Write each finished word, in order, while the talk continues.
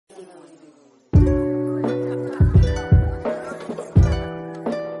I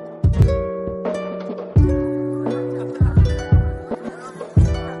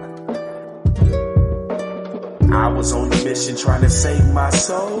was on a mission trying to save my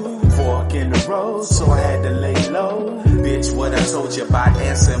soul. Fork in the road, so I had to lay low. Bitch, what I told you about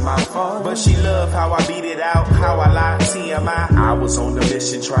answering my phone. But she loved how I beat it out, how I lie, TMI. I was on a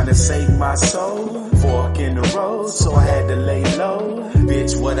mission trying to save my soul. Fork in the road, so I had to lay low.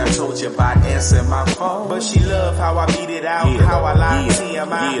 Bitch, what I told you about answering my phone. But she loved how I beat it out, how I lie,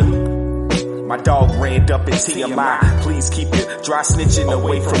 TMI. My dog ran up in TMI. Please keep your dry snitching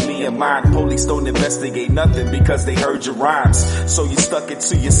away from me and mine. Police don't investigate nothing because they heard your rhymes. So you stuck it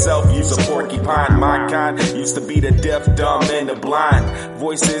to yourself, use a porcupine. My kind used to be the deaf, dumb, and the blind.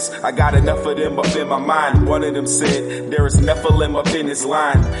 Voices, I got enough of them up in my mind. One of them said, there is Nephilim up in this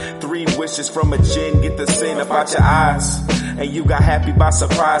line. 3 wishes from a jinn, get the sin up out your eyes. And you got happy by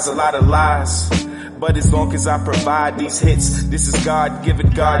surprise, a lot of lies. But as long as I provide these hits, this is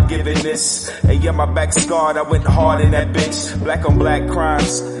God-given this. And yeah, my back scarred, I went hard in that bitch. Black on black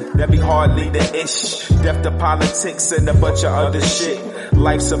crimes, that be hardly the ish. Death to politics and a bunch of other shit.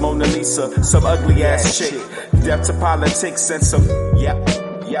 Life's a Mona Lisa, some ugly ass chick. Death to politics and some, yep.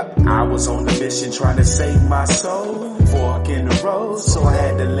 I was on a mission trying to save my soul. Fork in the road, so I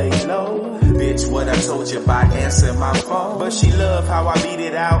had to lay low. Bitch, what I told you about answering my phone. But she loved how I beat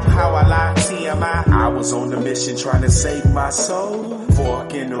it out, how I lie, TMI. I was on a mission trying to save my soul.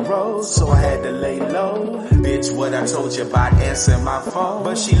 Fork in the road, so I had to lay low. Bitch, what I told you about answering my phone.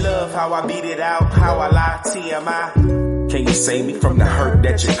 But she loved how I beat it out, how I lie, TMI. Can you save me from the hurt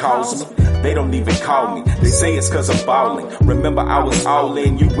that you caused me? They don't even call me. They say it's cause I'm balling. Remember I was all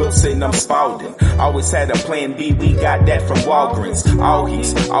in, you Wilson, I'm Spalding. Always had a plan B, we got that from Walgreens. All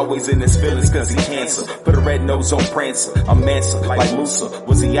he's always in his feelings cause he cancer. Put a red nose on Prancer, I'm Mansa like Musa.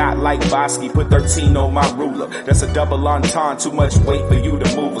 Was a yacht like Bosky, put 13 on my ruler. That's a double entendre, too much weight for you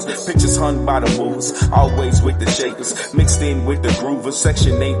to move us. Pictures hung by the movers, always with the shakers. Mixed in with the groovers,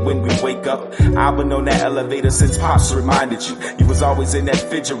 section 8 when we wake up. I've been on that elevator since Pops reminded you. You was always in that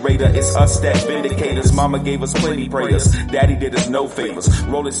refrigerator, it's us that vindicators. Mama gave us plenty prayers, daddy did us no favors.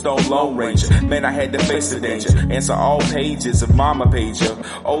 Rolling Stone Lone Ranger, man I had to face the danger. Answer all pages of Mama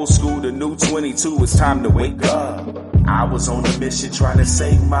Pager. Old school to new 22, it's time to wake up. I was on a mission trying to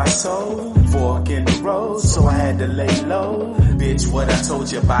save my soul. Fork in the road, so I had to lay low. Bitch, what I told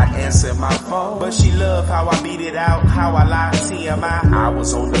you about answering my phone. But she loved how I beat it out, how I lie, TMI. I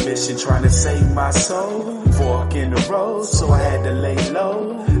was on a mission trying to save my soul. Fork in the road, so I had to lay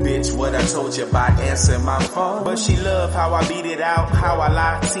low. Bitch, what I told you about answering my phone. But she loved how I beat it out, how I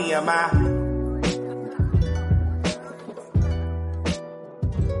lie, TMI.